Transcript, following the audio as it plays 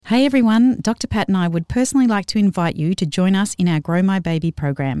Hey everyone, Dr. Pat and I would personally like to invite you to join us in our Grow My Baby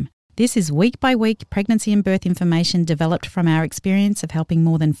program. This is week-by-week pregnancy and birth information developed from our experience of helping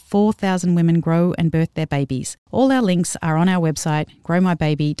more than 4,000 women grow and birth their babies. All our links are on our website,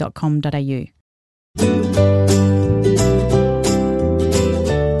 growmybaby.com.au.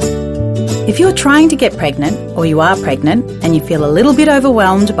 If you're trying to get pregnant, or you are pregnant, and you feel a little bit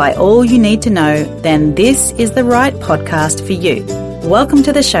overwhelmed by all you need to know, then this is the right podcast for you. Welcome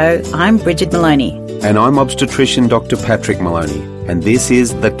to the show. I'm Bridget Maloney. And I'm obstetrician Dr. Patrick Maloney. And this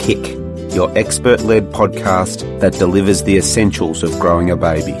is The Kick, your expert-led podcast that delivers the essentials of growing a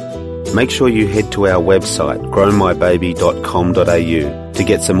baby. Make sure you head to our website, growmybaby.com.au, to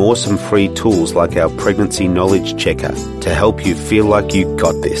get some awesome free tools like our pregnancy knowledge checker to help you feel like you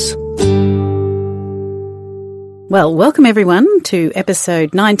got this. Well, welcome everyone to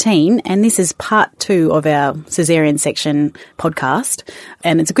episode 19, and this is part 2 of our Caesarean section podcast.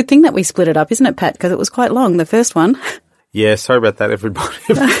 And it's a good thing that we split it up, isn't it, Pat? Because it was quite long, the first one. Yeah, sorry about that, everybody.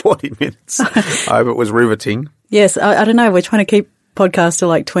 40 minutes. I hope it was riveting. Yes, I don't know. We're trying to keep podcasts to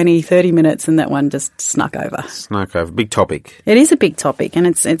like 20, 30 minutes, and that one just snuck over. Big topic. It is a big topic, and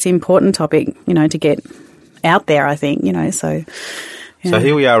it's an important topic, to get out there, I think, so... Yeah. So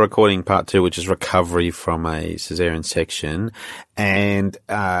here we are recording part 2, which is recovery from a caesarean section, and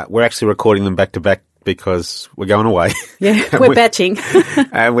we're actually recording them back to back because we're going away. Yeah, we're batching.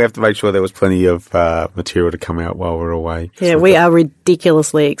 And we have to make sure there was plenty of material to come out while we're away. Yeah, we are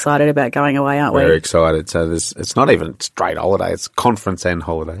ridiculously excited about going away, aren't we? Very excited. So it's not even straight holiday, it's conference and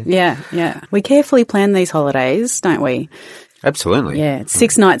holiday. Yeah. We carefully plan these holidays, don't we? Absolutely. Yeah, it's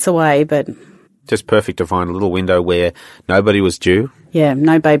 6 nights away, but... just perfect to find a little window where nobody was due. Yeah,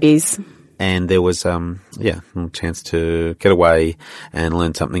 no babies. And there was, a little chance to get away and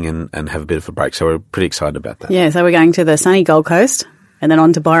learn something and have a bit of a break. So we're pretty excited about that. Yeah, so we're going to the sunny Gold Coast and then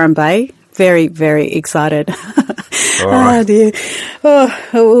on to Byron Bay. Very, very excited. All right. Oh, dear.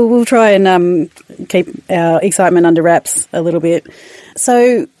 Oh, we'll try and keep our excitement under wraps a little bit.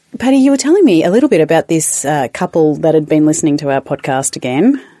 So, Patty, you were telling me a little bit about this couple that had been listening to our podcast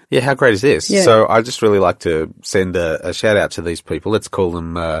again. Yeah, how great is this? Yeah. So I just really like to send a shout out to these people. Let's call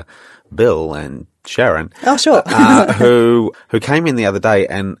them Bill and Sharon. Oh, sure. who came in the other day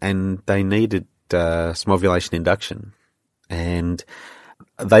and they needed some ovulation induction. And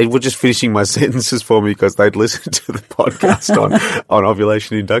they were just finishing my sentences for me because they'd listened to the podcast on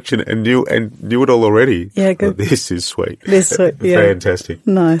ovulation induction and knew it all already. Yeah, good. This is sweet. This is sweet, yeah. Fantastic.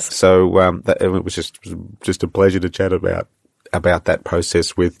 Nice. So it was just a pleasure to chat about that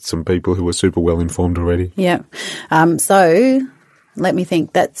process with some people who were super well informed already. Yeah. So let me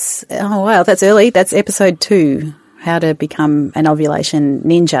think. That's early. That's episode 2, how to become an ovulation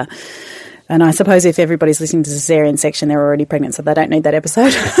ninja. And I suppose if everybody's listening to the caesarean section, they're already pregnant, so they don't need that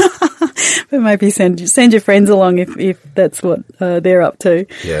episode. But maybe send your friends along if that's what they're up to.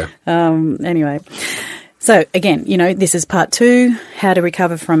 Yeah. Anyway. So again, this is part 2, how to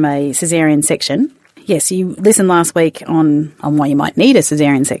recover from a caesarean section. Yes, you listened last week on why you might need a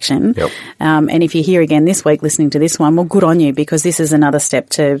caesarean section. Yep. And if you're here again this week listening to this one, well, good on you, because this is another step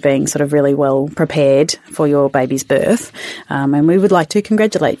to being sort of really well prepared for your baby's birth. And we would like to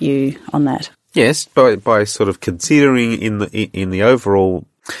congratulate you on that. Yes, by sort of considering in the overall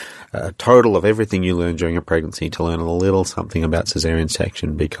total of everything you learn during a pregnancy to learn a little something about caesarean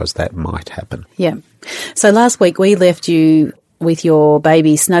section, because that might happen. Yeah. So last week we left you with your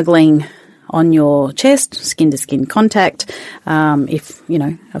baby snuggling on your chest, skin-to-skin contact, if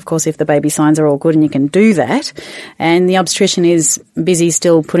the baby signs are all good and you can do that. And the obstetrician is busy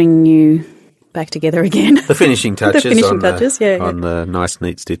still putting you back together again. The finishing touches. On the nice,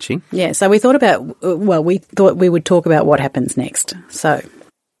 neat stitching. Yeah, so we thought we would talk about what happens next. So...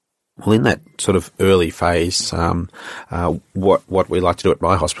 well, in that sort of early phase, what we like to do at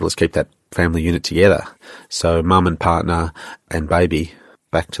my hospital is keep that family unit together. So mum and partner and baby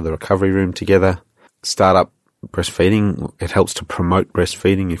back to the recovery room together, start up breastfeeding. It helps to promote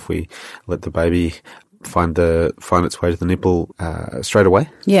breastfeeding if we let the baby find its way to the nipple straight away.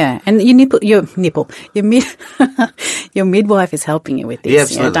 Yeah, and your midwife is helping you with this. Yeah,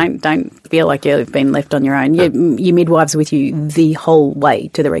 absolutely. Don't feel like you've been left on your own. Your midwife's with you the whole way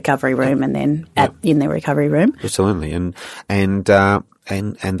to the recovery room and then in the recovery room. Absolutely, and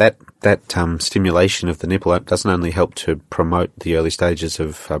that stimulation of the nipple doesn't only help to promote the early stages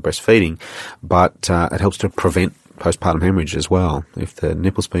of breastfeeding, but it helps to prevent postpartum hemorrhage as well. If the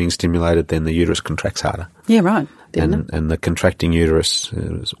nipple's being stimulated, then the uterus contracts harder. Yeah, right. And the contracting uterus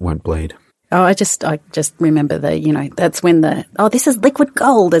won't bleed. Oh, I just remember that's when this is liquid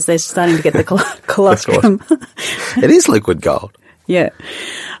gold as they're starting to get the colostrum. It is liquid gold. Yeah.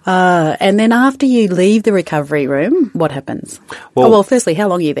 And then after you leave the recovery room, what happens? Well, firstly, how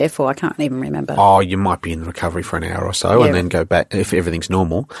long are you there for? I can't even remember. Oh, you might be in recovery for an hour or so and then go back, if everything's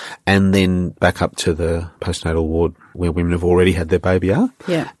normal, and then back up to the postnatal ward where women have already had their baby are.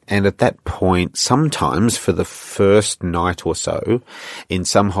 Yeah. And at that point, sometimes for the first night or so, in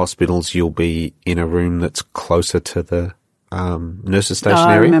some hospitals, you'll be in a room that's closer to the nurses' station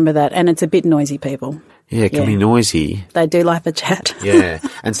area. I remember that. And it's a bit noisy, people. Yeah, it can be noisy. They do like the chat. Yeah.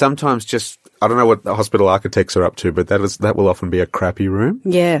 And sometimes I don't know what the hospital architects are up to, but that will often be a crappy room.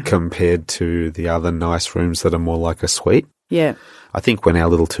 Yeah. Compared to the other nice rooms that are more like a suite. Yeah. I think when our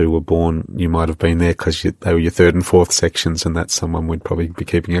little two were born, you might have been there because they were your third and fourth sections, and that's someone we'd probably be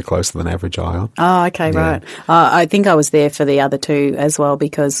keeping a closer than average eye on. Oh, okay, right. I think I was there for the other two as well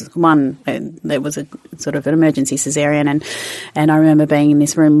because one, there was a sort of an emergency caesarean, and I remember being in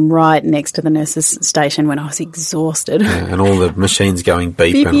this room right next to the nurses' station when I was exhausted. Yeah, and all the machines going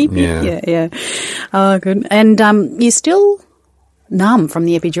beep. Beep, beep, beep. Yeah. Oh, good. And you're still numb from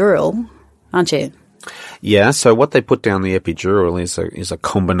the epidural, aren't you? Yeah, so what they put down the epidural is a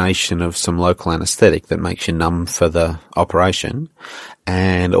combination of some local anaesthetic that makes you numb for the operation,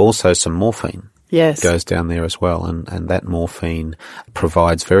 and also some morphine. Yes. Goes down there as well, and that morphine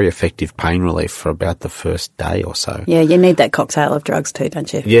provides very effective pain relief for about the first day or so. Yeah, you need that cocktail of drugs too,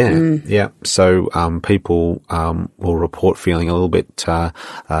 don't you? Yeah, yeah. So people will report feeling a little bit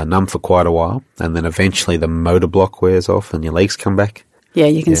numb for quite a while, and then eventually the motor block wears off and your legs come back. Yeah,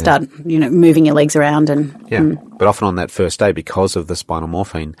 you can start, moving your legs around and... But often on that first day, because of the spinal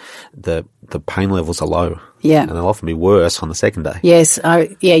morphine, the pain levels are low. Yeah. And they'll often be worse on the second day. Yes.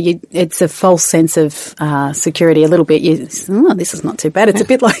 It's a false sense of security a little bit. This is not too bad. It's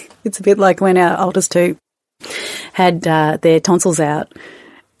a bit like when our oldest two had their tonsils out.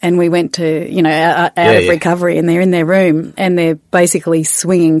 And we went to, out of recovery, and they're in their room, and they're basically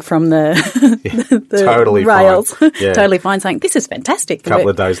swinging from the totally rails, fine. Yeah. Totally fine, saying, "This is fantastic." A couple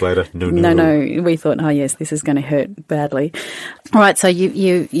of days later, no. We thought, "Oh yes, this is going to hurt badly." All right, so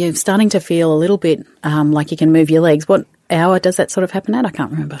you're starting to feel a little bit like you can move your legs. What hour does that sort of happen at? I can't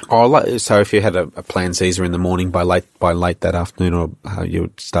remember. Oh, so if you had a planned Caesar in the morning, by late that afternoon, or you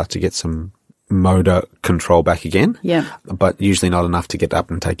would start to get some motor control back again. Yeah. But usually not enough to get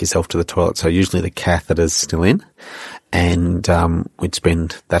up and take yourself to the toilet. So usually the catheter's still in, and we'd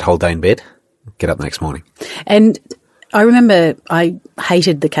spend that whole day in bed, get up the next morning. And I remember I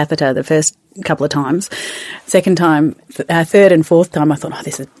hated the catheter the first couple of times. Second time, third and fourth time, I thought,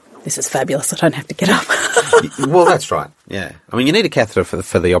 this is fabulous. I don't have to get up. Well, that's right. Yeah. I mean, you need a catheter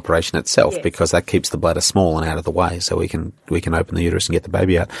for the operation itself, yes, because that keeps the bladder small and out of the way, so we can open the uterus and get the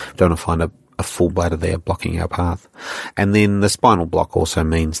baby out. Don't want to find a full bladder there blocking our path. And then the spinal block also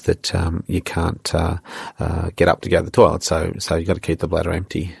means that you can't get up to go to the toilet, so you've got to keep the bladder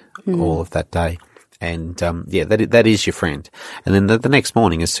empty all of that day. And that is your friend. And then the next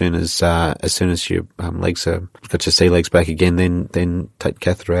morning, as soon as your legs got your sea legs back again, then take the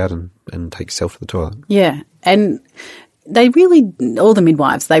catheter out and take yourself to the toilet. Yeah, and they really, all the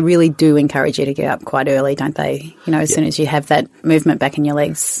midwives, they really do encourage you to get up quite early, don't they? As soon as you have that movement back in your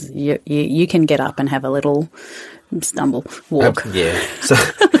legs, you can get up and have a little stumble walk.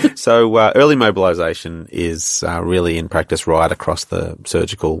 So early mobilisation is really in practice right across the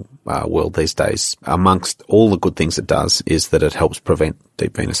surgical world these days. Amongst all the good things it does is that it helps prevent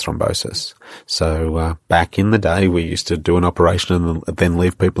deep venous thrombosis. So back in the day, we used to do an operation and then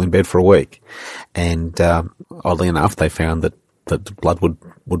leave people in bed for a week. And oddly enough, they found that the blood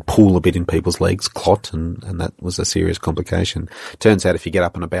would pool a bit in people's legs, clot, and that was a serious complication. Turns out if you get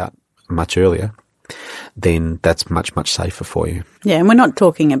up and about much earlier, then that's much, much safer for you. Yeah, and we're not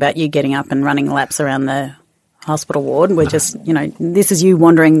talking about you getting up and running laps around the hospital ward. We're just, this is you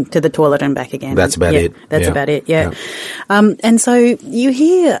wandering to the toilet and back again. That's about it. That's about it, yeah. And so you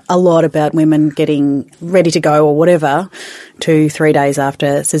hear a lot about women getting ready to go or whatever 2-3 days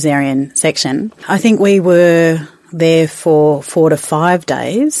after caesarean section. I think we were there for 4 to 5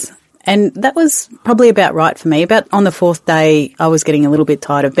 days. And that was probably about right for me. About on the 4th day, I was getting a little bit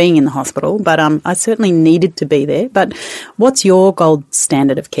tired of being in the hospital, but I certainly needed to be there. But what's your gold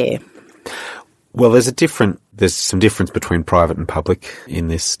standard of care? Well, there's some difference between private and public in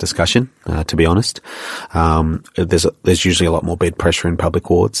this discussion, to be honest. There's usually a lot more bed pressure in public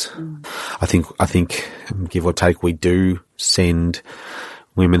wards. I think, give or take, we do send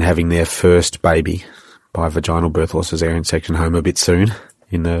women having their first baby by vaginal birth or caesarean section home a bit soon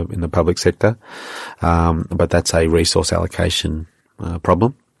in the public sector. But that's a resource allocation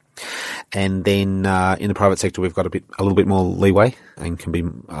problem. And then in the private sector, we've got a little bit more leeway and can be,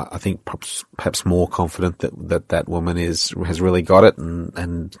 I think, perhaps more confident that woman has really got it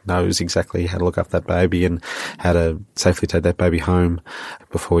and knows exactly how to look after that baby and how to safely take that baby home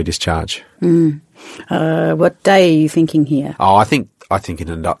before we discharge. What day are you thinking here? Oh, I think in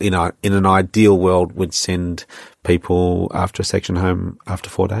an ideal world, we'd send people after a section home after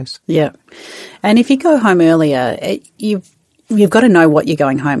 4 days. Yeah, and if you go home earlier, You've got to know what you're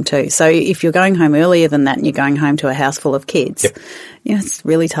going home to. So if you're going home earlier than that and you're going home to a house full of kids, it's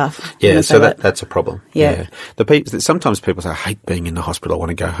really tough. Yeah, so that's a problem. Yeah. Sometimes people say, I hate being in the hospital, I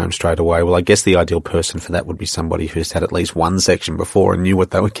want to go home straight away. Well, I guess the ideal person for that would be somebody who's had at least one section before and knew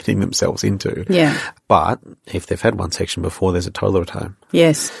what they were getting themselves into. Yeah. But if they've had one section before, there's a toddler at home.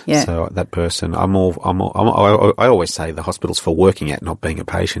 Yes, yeah. So that person, I always say the hospital's for working at, not being a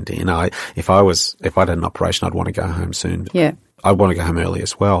patient in. If I'd had an operation, I'd want to go home soon. Yeah. I want to go home early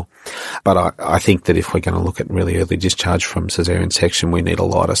as well. But I think that if we're going to look at really early discharge from caesarean section, we need a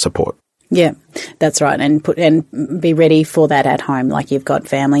lot of support. Yeah, that's right. And be ready for that at home. Like you've got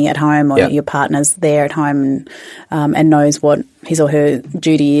family at home or your partner's there at home and knows what his or her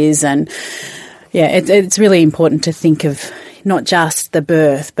duty is. And it's really important to think of not just the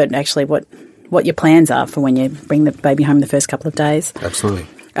birth, but actually what your plans are for when you bring the baby home the first couple of days. Absolutely.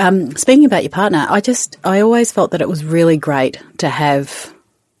 Speaking about your partner, I always felt that it was really great to have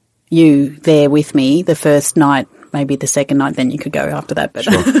you there with me the first night, maybe the second night, then you could go after that. But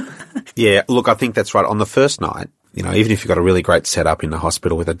sure. Yeah, look, I think that's right. On the first night, even if you've got a really great setup in the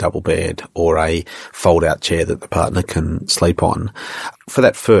hospital with a double bed or a fold-out chair that the partner can sleep on, for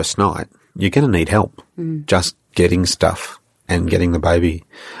that first night, you're going to need help just getting stuff and getting the baby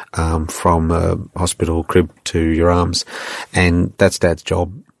from a hospital crib to your arms. And that's Dad's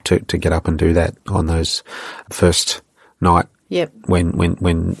job to get up and do that on those first night. Yep.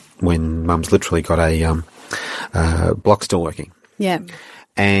 When Mum's literally got a block still working. Yeah.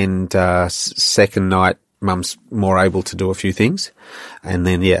 And second night, Mum's more able to do a few things. And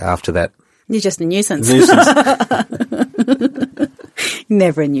then, after that. You're just a nuisance.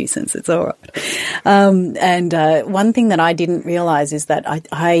 Never a nuisance. It's all right. And one thing that I didn't realise is that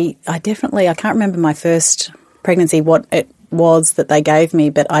I definitely, I can't remember my first pregnancy, what it was that they gave me,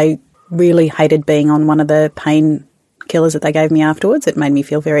 but I really hated being on one of the pain killers that they gave me afterwards. It made me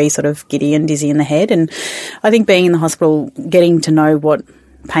feel very sort of giddy and dizzy in the head. And I think being in the hospital, getting to know what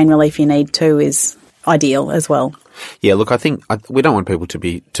pain relief you need too is ideal as well. Yeah, look, I think we don't want people to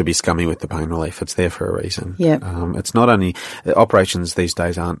be scummy with the pain relief. It's there for a reason. Yeah. It's not only operations these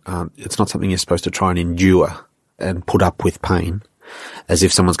days aren't. It's not something you're supposed to try and endure and put up with pain, as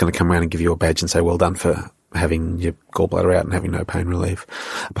if someone's going to come around and give you a badge and say, "Well done for having your gallbladder out and having no pain relief."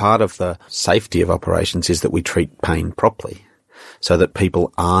 Part of the safety of operations is that we treat pain properly, so that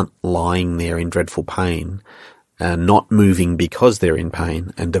people aren't lying there in dreadful pain, not moving because they're in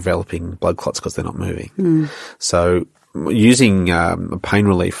pain and developing blood clots because they're not moving. So using pain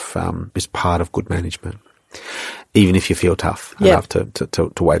relief is part of good management, even if you feel tough enough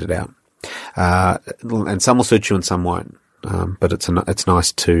to wait it out. And some will suit you and some won't. But it's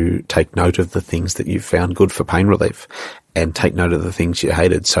nice to take note of the things that you've found good for pain relief and take note of the things you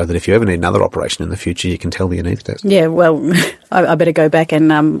hated, so that if you ever need another operation in the future, you can tell the anaesthetist. Yeah, well, I better go back and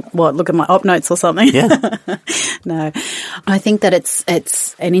look at my op notes or something. Yeah. No, I think that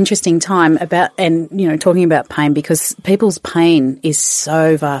it's an interesting time talking about pain, because people's pain is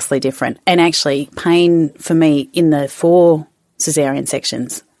so vastly different. And actually, pain for me in the 4 caesarean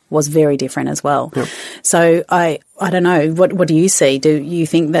sections was very different as well. Yep. So I don't know, what do you see? Do you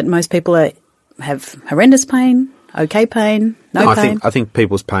think that most people have horrendous pain, okay pain, no pain? I think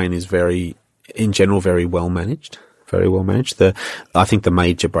people's pain is in general, very well managed. Very well managed. I think the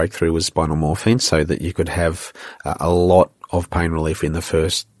major breakthrough was spinal morphine, so that you could have a lot of pain relief in the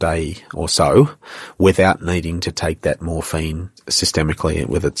first day or so without needing to take that morphine systemically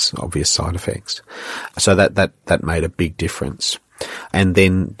with its obvious side effects. So that made a big difference. And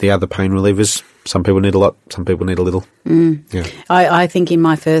then the other pain relievers, some people need a lot, some people need a little. Yeah. I think in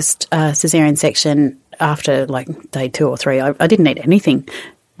my first caesarean section, after like day 2 or 3, I didn't need anything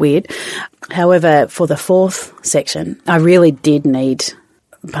weird. However, for the 4th section, I really did need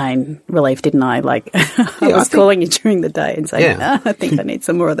pain relief, didn't I? Like, I was calling you during the day and saying, I think I need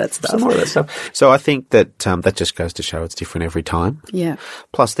some more of that stuff. Some more of that stuff. So I think that that just goes to show it's different every time. Yeah.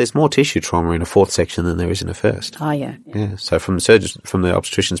 Plus, there's more tissue trauma in a 4th section than there is in a 1st. Oh, yeah. Yeah. So from the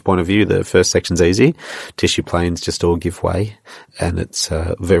obstetrician's point of view, the 1st section's easy. Tissue planes just all give way, and it's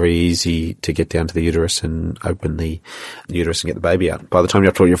very easy to get down to the uterus and open the uterus and get the baby out. By the time you're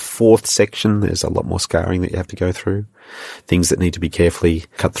up to your 4th section, there's a lot more scarring that you have to go through. Things that need to be carefully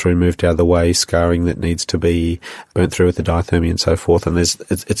cut through, moved out of the way, scarring that needs to be burnt through with the diathermy and so forth, and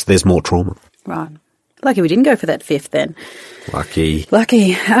there's more trauma. Right. Lucky we didn't go for that fifth then. Lucky.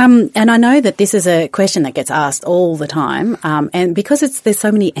 And I know that this is a question that gets asked all the time, and because there's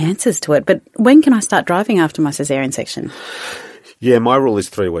so many answers to it, but when can I start driving after my caesarean section? Yeah, my rule is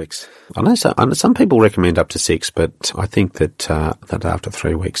 3 weeks. I know some people recommend up to 6, but I think that after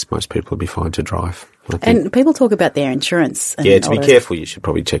 3 weeks, most people will be fine to drive. And people talk about their insurance. Yeah, to be careful, you should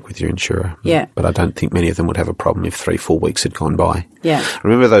probably check with your insurer. Yeah. But I don't think many of them would have a problem if 3 full weeks had gone by. Yeah.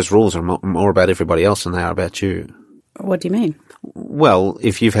 Remember, those rules are more about everybody else than they are about you. What do you mean? Well,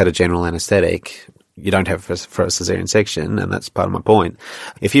 if you've had a general anaesthetic, you don't have for a caesarean section, and that's part of my point.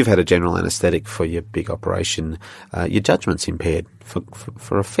 If you've had a general anaesthetic for your big operation, your judgment's impaired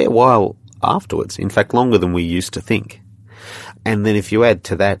for a fair while afterwards. In fact, longer than we used to think. And then if you add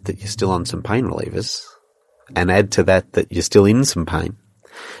to that you're still on some pain relievers, and add to that you're still in some pain,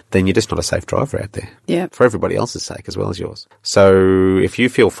 then you're just not a safe driver out there. Yeah. For everybody else's sake as well as yours. So if you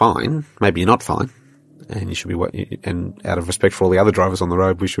feel fine, maybe you're not fine, and you should be and out of respect for all the other drivers on the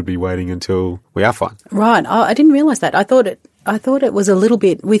road, we should be waiting until we are fine. Right. Oh, I didn't realise that. I thought it was a little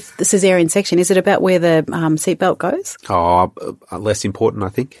bit with the caesarean section. Is it about where the seatbelt goes? Oh, less important, I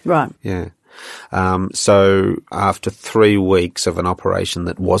think. Right. Yeah. So after 3 weeks of an operation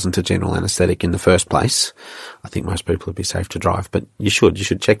that wasn't a general anaesthetic in the first place, I think most people would be safe to drive. But you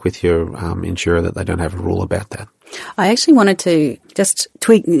should check with your insurer that they don't have a rule about that. I actually wanted to just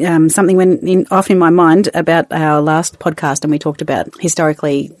tweak something went off in my mind about our last podcast, and we talked about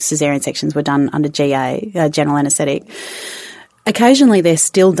historically caesarean sections were done under GA, general anaesthetic. Occasionally they're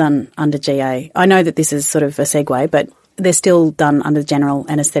still done under GA. I know that this is sort of a segue, but they're still done under general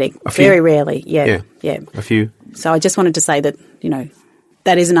anaesthetic. Very rarely, yeah. A few. So I just wanted to say that,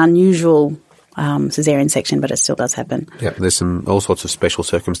 that is an unusual caesarean section, but it still does happen. Yeah, there's all sorts of special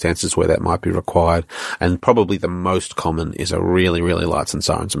circumstances where that might be required, and probably the most common is a really, really lights and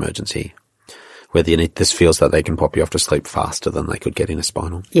sirens emergency, where the anaesthetist feels that they can pop you off to sleep faster than they could get in a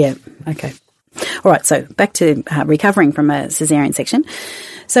spinal. Yeah, okay. All right, so back to recovering from a caesarean section.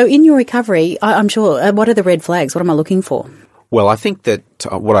 So in your recovery, I'm sure, what are the red flags? What am I looking for? Well, I think that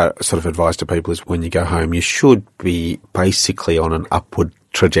what I sort of advise to people is when you go home, you should be basically on an upward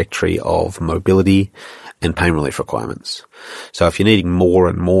trajectory of mobility and pain relief requirements. So if you're needing more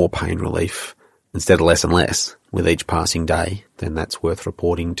and more pain relief instead of less and less with each passing day, then that's worth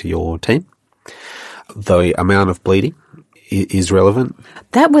reporting to your team. The amount of bleeding is relevant.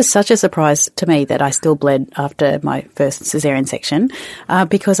 That was such a surprise to me that I still bled after my first caesarean section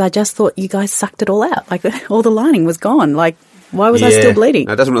because I just thought you guys sucked it all out. Like all the lining was gone. Like why was I still bleeding?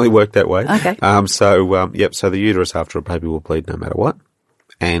 No, it doesn't really work that way. Okay. So the uterus after a baby will bleed no matter what.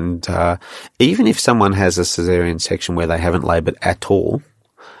 And even if someone has a caesarean section where they haven't laboured at all,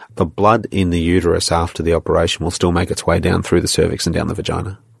 the blood in the uterus after the operation will still make its way down through the cervix and down the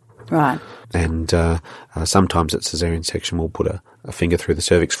vagina. Right. And sometimes at caesarean section we'll put a finger through the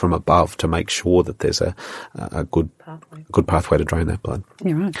cervix from above to make sure that there's a good pathway to drain that blood.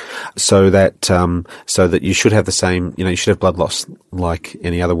 Yeah, right. So that you should have the same, you should have blood loss like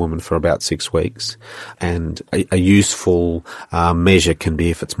any other woman for about 6 weeks. And a useful measure can be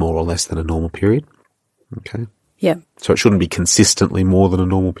if it's more or less than a normal period. Okay. Yeah. So it shouldn't be consistently more than a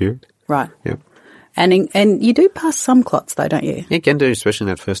normal period. Right. Yeah. And you do pass some clots though, don't you? Yeah, you can do, especially in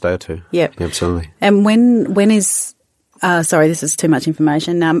that first day or two. Yep. Yeah, absolutely. And when is sorry, this is too much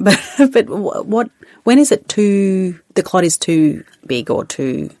information. But when is it the clot is too big or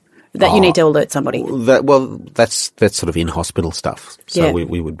too that you need to alert somebody? That's sort of in hospital stuff. So yeah.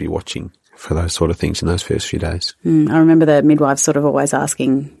 we would be watching for those sort of things in those first few days. I remember the midwives sort of always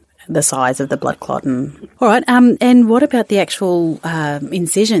asking the size of the blood clot. All right. And what about the actual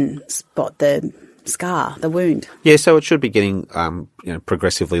incision spot, the scar, the wound? Yeah, so it should be getting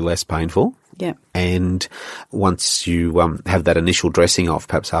progressively less painful. Yeah. And once you have that initial dressing off,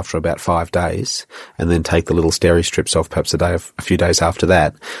 perhaps after about 5 days, and then take the little steri strips off perhaps a few days after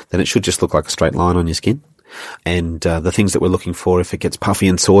that, then it should just look like a straight line on your skin. And the things that we're looking for, if it gets puffy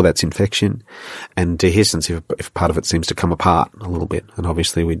and sore, that's infection. And dehiscence, if part of it seems to come apart a little bit. And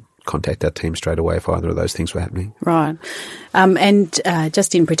obviously we'd contact our team straight away if either of those things were happening. Right. And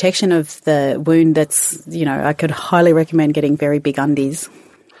just in protection of the wound, that's, I could highly recommend getting very big undies.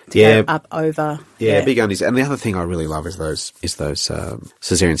 To go up over. Yeah, big undies. And the other thing I really love is those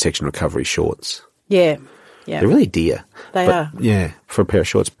caesarean section recovery shorts. Yeah. Yeah. They're really dear. They are. Yeah, for a pair of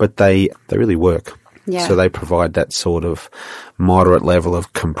shorts. But they really work. Yeah. So they provide that sort of moderate level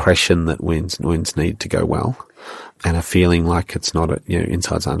of compression that wounds need to go well, and a feeling like it's not,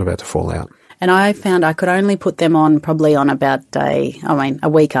 insides aren't about to fall out. And I found I could only put them on probably on about a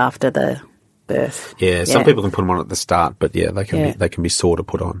week after the birth. Yeah, some people can put them on at the start, but they can be sore to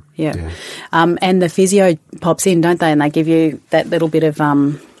put on. Yeah. And the physio pops in, don't they? And they give you that little bit of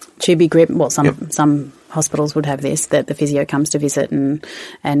tubey grip. Well, some hospitals would have this, that the physio comes to visit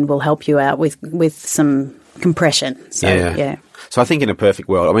and will help you out with some compression. So, yeah. So I think in a perfect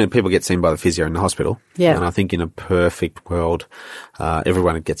world, I mean, people get seen by the physio in the hospital. Yeah. And I think in a perfect world,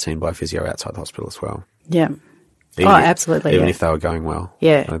 everyone would get seen by a physio outside the hospital as well. Yeah. Absolutely. Even if they were going well.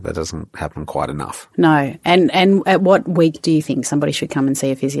 Yeah. That doesn't happen quite enough. No. And at what week do you think somebody should come and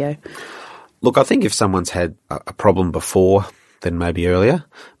see a physio? Look, I think if someone's had a problem before, then maybe earlier,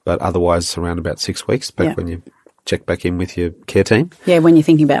 but otherwise around about 6 weeks, when you check back in with your care team. Yeah, when you're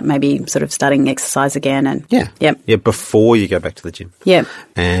thinking about maybe sort of starting exercise again. And Yeah, before you go back to the gym. Yeah.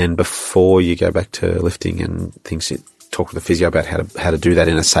 And before you go back to lifting and things, you talk to the physio about how to do that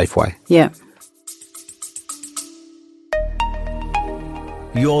in a safe way. Yeah.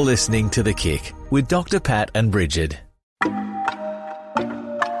 You're listening to The Kick with Dr. Pat and Bridget.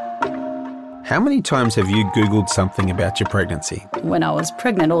 How many times have you Googled something about your pregnancy? When I was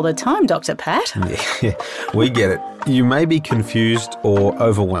pregnant all the time, Dr. Pat. Yeah, we get it. You may be confused or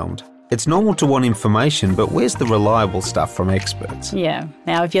overwhelmed. It's normal to want information, but where's the reliable stuff from experts? Yeah.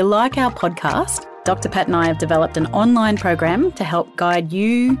 Now, if you like our podcast, Dr. Pat and I have developed an online program to help guide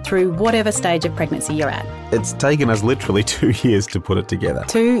you through whatever stage of pregnancy you're at. It's taken us literally 2 years to put it together.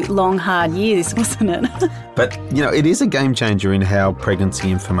 2 long, hard years, wasn't it? But, it is a game changer in how pregnancy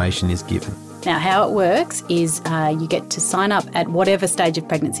information is given. Now, how it works is you get to sign up at whatever stage of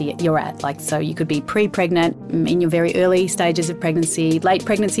pregnancy you're at. So you could be pre-pregnant, in your very early stages of pregnancy, late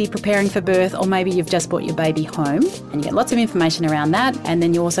pregnancy, preparing for birth, or maybe you've just brought your baby home. And you get lots of information around that. And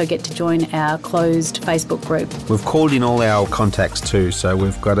then you also get to join our closed Facebook group. We've called in all our contacts too. So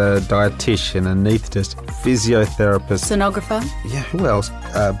we've got a dietitian, anaesthetist, physiotherapist. Sonographer. Yeah, who else?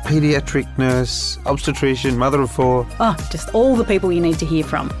 Paediatric nurse, obstetrician, mother of 4. Oh, just all the people you need to hear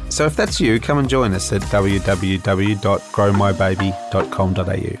from. So if that's you, come and join us at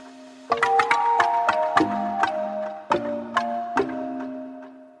www.growmybaby.com.au.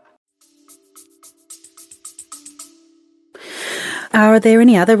 Are there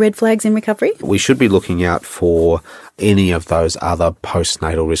any other red flags in recovery? We should be looking out for any of those other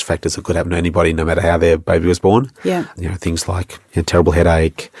postnatal risk factors that could happen to anybody, no matter how their baby was born. Yeah. Things like terrible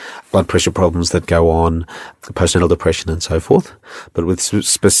headache, blood pressure problems that go on, postnatal depression and so forth. But with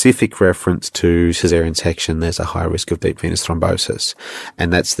specific reference to caesarean section, there's a high risk of deep venous thrombosis.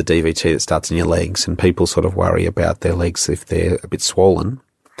 And that's the DVT that starts in your legs. And people sort of worry about their legs if they're a bit swollen.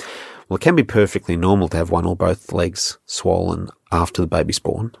 Well, it can be perfectly normal to have one or both legs swollen after the baby's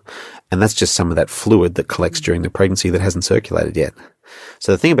born. And that's just some of that fluid that collects during the pregnancy that hasn't circulated yet.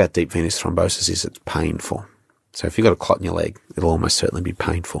 So the thing about deep venous thrombosis is it's painful. So if you've got a clot in your leg, it'll almost certainly be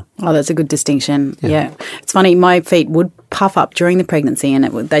painful. Oh, that's a good distinction. Yeah. It's funny, my feet would puff up during the pregnancy and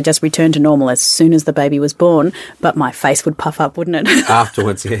they just returned to normal as soon as the baby was born, but my face would puff up, wouldn't it?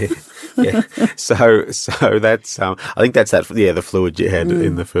 Afterwards, yeah. So that's, I think that's the fluid you had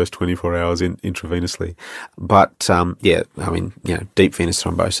in the first 24 hours intravenously. But, deep venous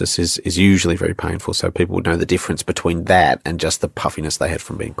thrombosis is usually very painful, so people would know the difference between that and just the puffiness they had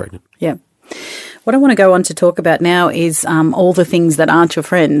from being pregnant. Yeah. What I want to go on to talk about now is all the things that aren't your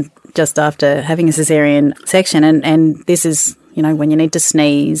friend just after having a caesarean section. And this is, when you need to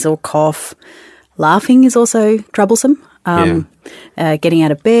sneeze or cough. Laughing is also troublesome. Getting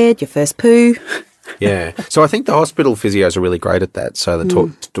out of bed, your first poo. Yeah. So I think the hospital physios are really great at that. So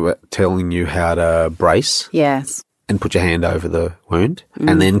they're telling you how to brace. Yes. And put your hand over the wound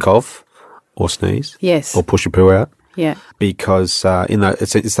and then cough or sneeze. Yes. Or push your poo out. Yeah. Because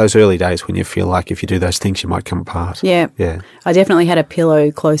it's those early days when you feel like if you do those things, you might come apart. Yeah. Yeah. I definitely had a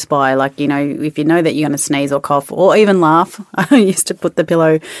pillow close by. Like, if you know that you're going to sneeze or cough or even laugh, I used to put the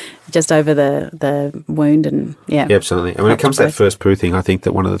pillow just over the wound and, yeah. Yeah, absolutely. And when it comes to that first poo thing, I think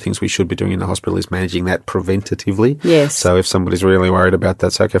that one of the things we should be doing in the hospital is managing that preventatively. Yes. So if somebody's really worried about that,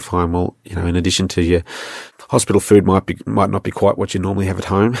 it's okay, fine. Well, in addition to your hospital food might not be quite what you normally have at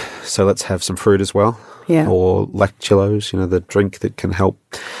home. So let's have some fruit as well. Yeah. Or lactulose, the drink that can help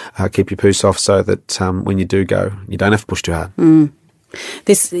keep your poo soft so that when you do go, you don't have to push too hard.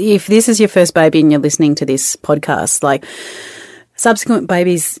 If this is your first baby and you're listening to this podcast, like subsequent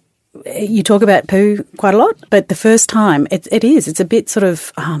babies, you talk about poo quite a lot, but the first time it's a bit sort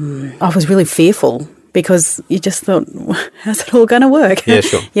of, I was really fearful because you just thought, how's it all going to work? Yeah,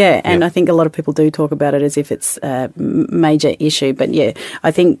 sure. I think a lot of people do talk about it as if it's a major issue. But,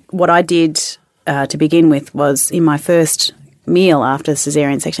 I think what I did to begin with was in my first meal after the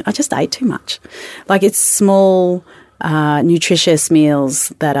caesarean section, I just ate too much. Like, it's small, nutritious meals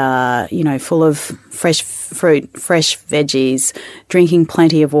that are, full of fresh fruit, fresh veggies, drinking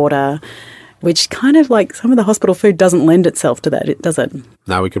plenty of water, which kind of like some of the hospital food doesn't lend itself to that, does it?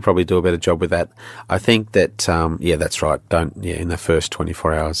 No, we could probably do a better job with that. I think that, that's right. In the first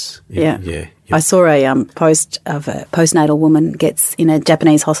 24 hours. Yeah. I saw a post of a postnatal woman gets in a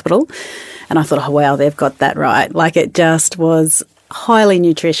Japanese hospital, and I thought, oh, wow, they've got that right. Like, it just was highly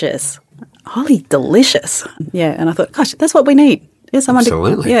nutritious, highly delicious. Yeah, and I thought, gosh, that's what we need. Yeah, someone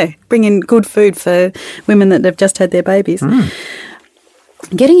Absolutely. to bring in good food for women that have just had their babies.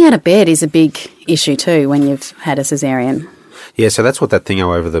 Getting out of bed is a big issue too when you've had a caesarean. Yeah, so that's what that thing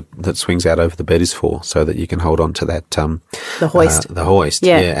that swings out over the bed is for, so that you can hold on to that the hoist. The hoist,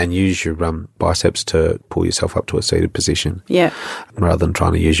 and use your biceps to pull yourself up to a seated position. Yeah, rather than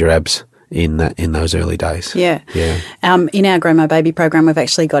trying to use your abs in those early days. Yeah. In our Grow My Baby program, we've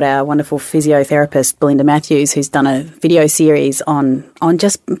actually got our wonderful physiotherapist, Belinda Matthews, who's done a video series on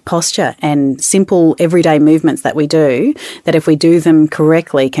just posture and simple everyday movements that we do, that if we do them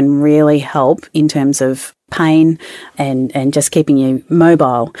correctly can really help in terms of pain and just keeping you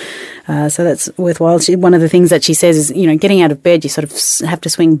mobile. So that's worthwhile. One of the things that she says is, getting out of bed, you sort of have to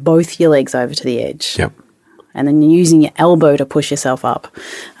swing both your legs over to the edge. Yep. And then you're using your elbow to push yourself up.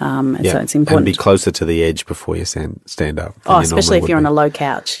 So it's important. And be closer to the edge before you stand up. Oh, especially if you're on a low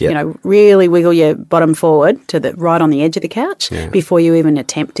couch. Yep. Really wiggle your bottom forward to right on the edge of the couch before you even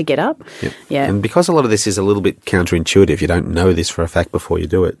attempt to get up. Yep. Yeah. And because a lot of this is a little bit counterintuitive, you don't know this for a fact before you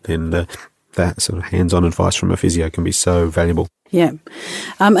do it, then that sort of hands-on advice from a physio can be so valuable. Yeah.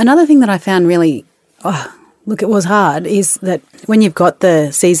 Another thing that I found really... Look, it was hard, is that when you've got the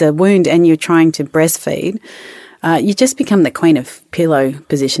Caesar wound and you're trying to breastfeed, you just become the queen of pillow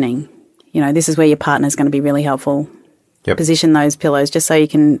positioning. This is where your partner's going to be really helpful. Yep. Position those pillows just so you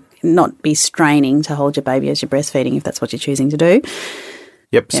can not be straining to hold your baby as you're breastfeeding, if that's what you're choosing to do.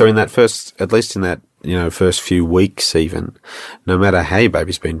 Yep. So in that first few weeks even, no matter how your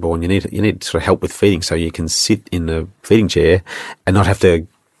baby's been born, you need sort of help with feeding, so you can sit in the feeding chair and not have to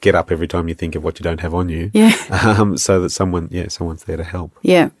get up every time you think of what you don't have on you. Yeah. So that someone's there to help.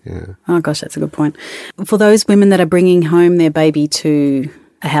 Yeah. Oh gosh, that's a good point. For those women that are bringing home their baby to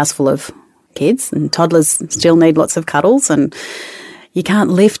a house full of kids, and toddlers still need lots of cuddles, and you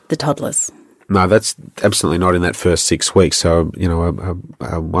can't lift the toddlers. No, that's absolutely not in that first 6 weeks. So,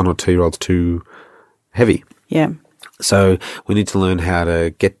 a 1 or 2 year old's too heavy. Yeah. So we need to learn how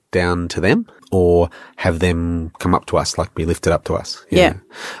to get down to them, or have them come up to us, like be lifted up to us. Yeah.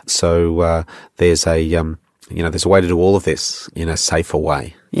 So there's a there's a way to do all of this in a safer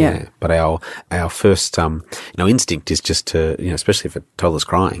way. Yeah. But our first instinct is just to, especially if a toddler's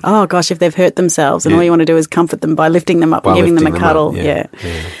crying. Oh gosh, if they've hurt themselves and all you want to do is comfort them by lifting them up and giving them a cuddle. Yeah.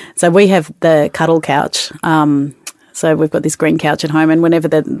 So we have the cuddle couch. So we've got this green couch at home, and whenever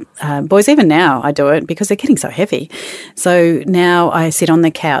the boys, even now I do it because they're getting so heavy. So now I sit on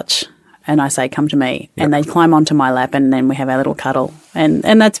the couch and I say, come to me, and they climb onto my lap, and then we have our little cuddle. And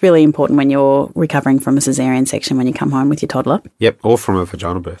that's really important when you're recovering from a caesarean section, when you come home with your toddler. Yep, or from a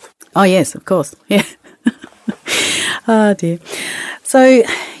vaginal birth. Oh, yes, of course. Yeah. Oh, dear. So,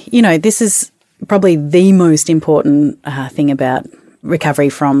 this is probably the most important thing about recovery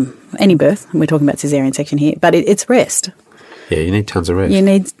from any birth. We're talking about caesarean section here, but it's rest. Yeah, you need tons of rest. You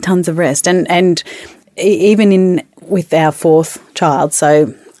need tons of rest. And even with our fourth child,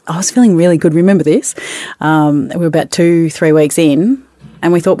 so I was feeling really good. Remember this? We were about 2-3 weeks in,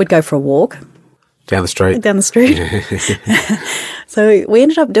 and we thought we'd go for a walk. Down the street. So we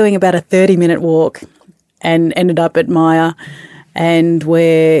ended up doing about a 30-minute walk and ended up at Maya, and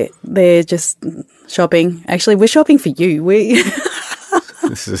we're there just shopping. Actually, we're shopping for you.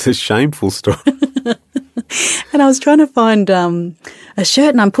 This is a shameful story. And I was trying to find a shirt,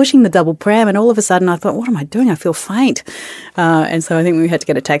 and I'm pushing the double pram, and all of a sudden I thought, what am I doing? I feel faint. And so I think we had to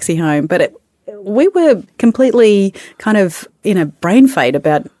get a taxi home. But we were completely kind of in a brain fade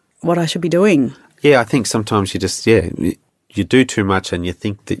about what I should be doing. Yeah, I think sometimes you just, you do too much, and you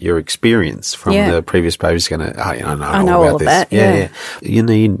think that your experience from the previous baby is going to, I know all of that. Yeah. You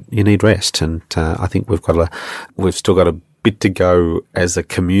need rest, and I think we've still got a bit to go as a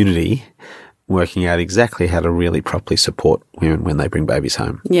community, working out exactly how to really properly support women when they bring babies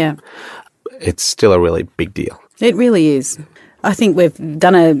home. Yeah. It's still a really big deal. It really is. I think we've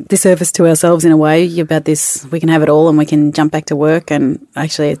done a disservice to ourselves in a way about this. We can have it all and we can jump back to work, and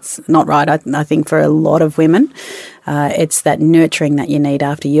actually it's not right. I think for a lot of women, it's that nurturing that you need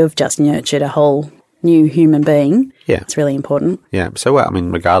after you've just nurtured a whole new human being. Yeah. It's really important. Yeah. So, I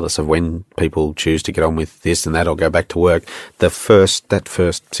mean, regardless of when people choose to get on with this and that or go back to work, that first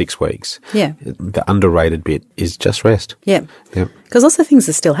 6 weeks, the underrated bit is just rest. Yeah. Yeah. Because lots of things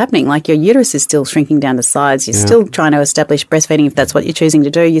are still happening. Like your uterus is still shrinking down to size. You're still trying to establish breastfeeding if that's what you're choosing to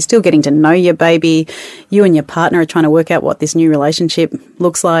do. You're still getting to know your baby. You and your partner are trying to work out what this new relationship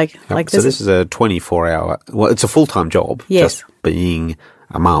looks like. So this is a 24-hour, well, it's a full-time job. Yes. Just being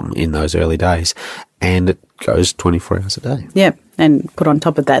a mum in those early days. And it goes 24 hours a day. Yeah. And put on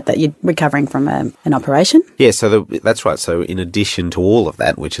top of that you're recovering from an operation. Yeah, so that's right. So in addition to all of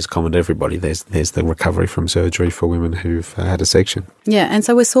that, which is common to everybody, there's the recovery from surgery for women who've had a section. Yeah, and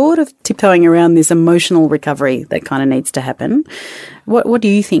so we're sort of tiptoeing around this emotional recovery that kind of needs to happen. What do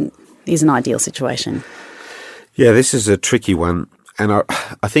you think is an ideal situation? Yeah, this is a tricky one. And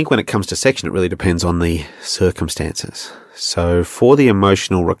I think when it comes to section, it really depends on the circumstances. So for the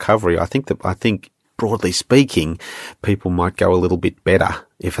emotional recovery, I think broadly speaking, people might go a little bit better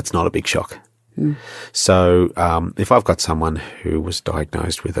if it's not a big shock. So if I've got someone who was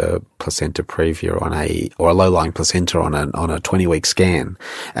diagnosed with a placenta previa or a low-lying placenta on a 20-week scan,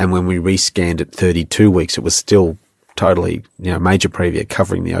 and when we rescanned at 32 weeks, it was still totally, major previa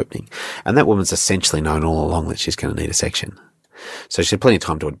covering the opening, and that woman's essentially known all along that she's going to need a section. So she had plenty of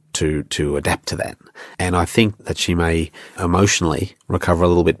time to adapt to that. And I think that she may emotionally recover a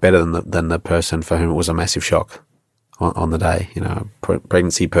little bit better than the person for whom it was a massive shock on the day.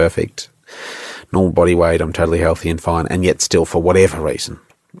 Pregnancy perfect, normal body weight, I'm totally healthy and fine, and yet still for whatever reason,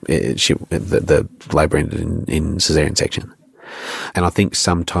 the labour ended in caesarean section. And I think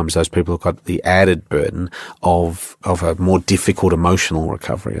sometimes those people have got the added burden of a more difficult emotional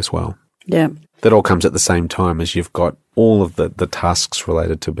recovery as well. Yeah. That all comes at the same time as you've got all of the tasks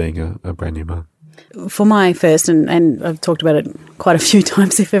related to being a brand new mum. For my first, and I've talked about it quite a few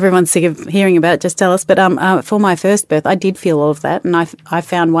times, if everyone's sick of hearing about it, just tell us. But for my first birth, I did feel all of that. And I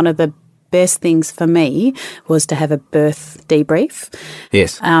found one of the best things for me was to have a birth debrief.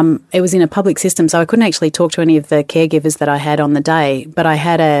 Yes. It was in a public system, so I couldn't actually talk to any of the caregivers that I had on the day, but I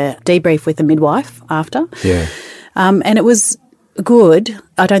had a debrief with the midwife after. Yeah. And it was good.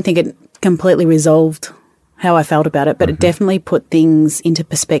 I don't think it completely resolved how I felt about it, but it definitely put things into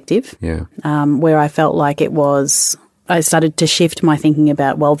perspective. Yeah. Where I felt like I started to shift my thinking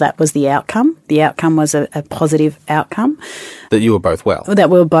about, well, that was the outcome. The outcome was a positive outcome. That you were both well. That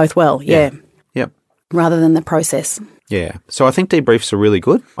we were both well, yeah. Yep. Rather than the process. Yeah. So I think debriefs are really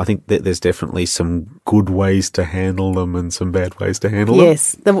good. I think that there's definitely some good ways to handle them and some bad ways to handle them.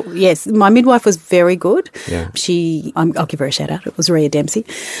 Yes. My midwife was very good. Yeah. I'll give her a shout out. It was Rhea Dempsey.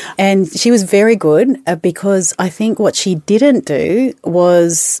 And she was very good because I think what she didn't do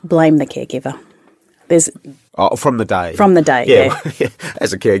was blame the caregiver. From the day. From the day, yeah.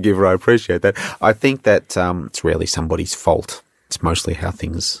 As a caregiver, I appreciate that. I think that it's rarely somebody's fault. It's mostly how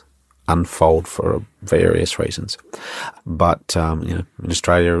things unfold for various reasons. But, in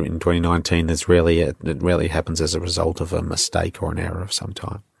Australia in 2019, it rarely happens as a result of a mistake or an error of some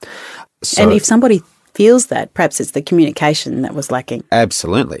time. So, and if somebody feels that, perhaps it's the communication that was lacking.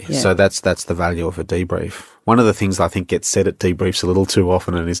 Absolutely. Yeah. So that's the value of a debrief. One of the things I think gets said at debriefs a little too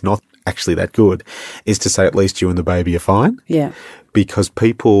often and is not actually that good is to say at least you and the baby are fine. Yeah. Because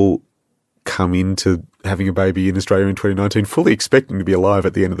people come into having a baby in Australia in 2019 fully expecting to be alive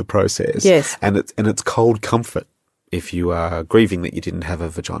at the end of the process. Yes. And it's cold comfort if you are grieving that you didn't have a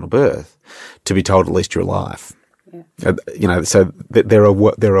vaginal birth to be told at least you're alive. Yeah. So there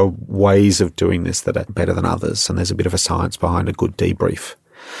are ways of doing this that are better than others, and there's a bit of a science behind a good debrief.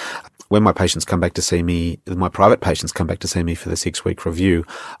 When my patients come back to see me, my private patients come back to see me for the 6-week review,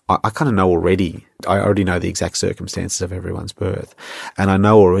 I kind of know already. I already know the exact circumstances of everyone's birth, and I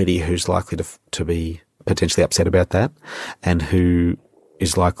know already who's likely to be potentially upset about that, and who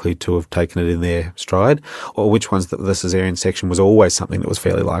is likely to have taken it in their stride, or which ones that the caesarean section was always something that was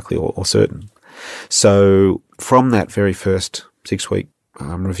fairly likely or certain. So from that very first 6-week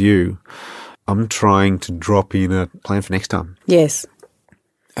review, I'm trying to drop in a plan for next time. Yes.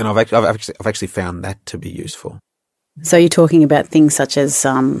 And I've actually found that to be useful. So you're talking about things such as,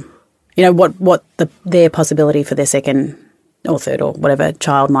 what their possibility for their second or third or whatever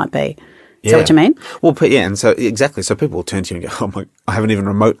child might be. Is that what you mean? Well, yeah, and so exactly. So people will turn to you and go, "Oh my, I haven't even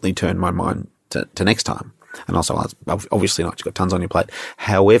remotely turned my mind to next time." And also, obviously not. You've got tons on your plate.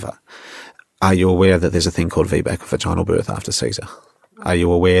 However, are you aware that there's a thing called VBAC, vaginal birth after Caesar? Are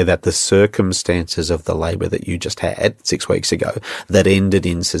you aware that the circumstances of the labour that you just had 6 weeks ago that ended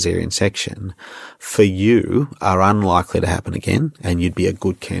in caesarean section for you are unlikely to happen again, and you'd be a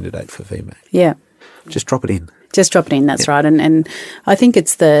good candidate for VBAC? Yeah. Just drop it in. Just drop it in, that's right. And I think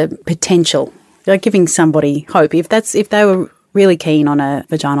it's the potential like giving somebody hope. If they were really keen on a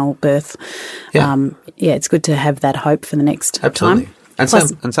vaginal birth, it's good to have that hope for the next Absolutely. time. And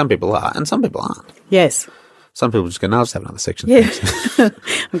Plus, some people are, and some people aren't. Yes. Some people just go, no, I'll just have another section. Yeah.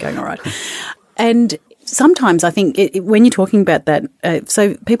 I'm going all right. And sometimes I think when you're talking about that,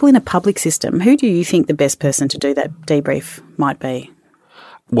 so people in a public system, who do you think the best person to do that debrief might be?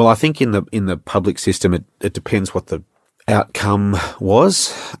 Well, I think in the public system, it depends what the outcome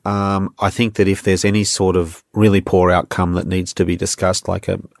was. I think that if there's any sort of really poor outcome that needs to be discussed, like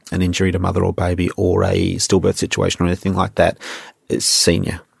an injury to mother or baby or a stillbirth situation or anything like that, it's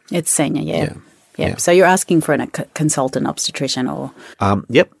senior. It's senior, yeah. So you're asking for a consultant obstetrician or?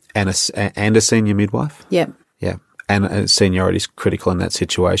 Yep, and a senior midwife. Yep. Yeah, and seniority is critical in that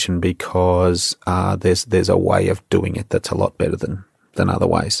situation because there's a way of doing it that's a lot better than other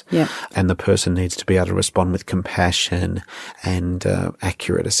ways. Yeah. And the person needs to be able to respond with compassion and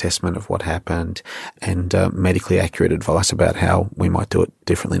accurate assessment of what happened and medically accurate advice about how we might do it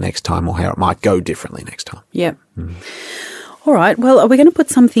differently next time or how it might go differently next time. Yep. All right. Well, we're going to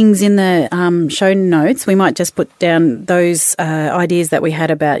put some things in the show notes. We might just put down those ideas that we had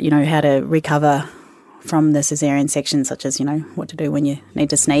about, how to recover from the caesarean section, such as, what to do when you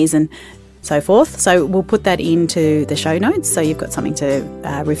need to sneeze and so forth. So we'll put that into the show notes so you've got something to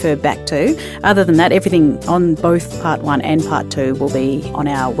refer back to. Other than that, everything on both part 1 and part 2 will be on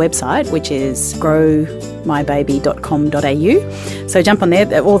our website, which is growmybaby.com.au. So jump on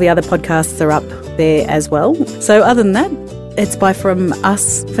there. All the other podcasts are up there as well. So other than that, it's bye from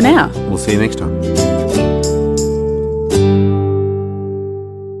us for now. We'll see you next time.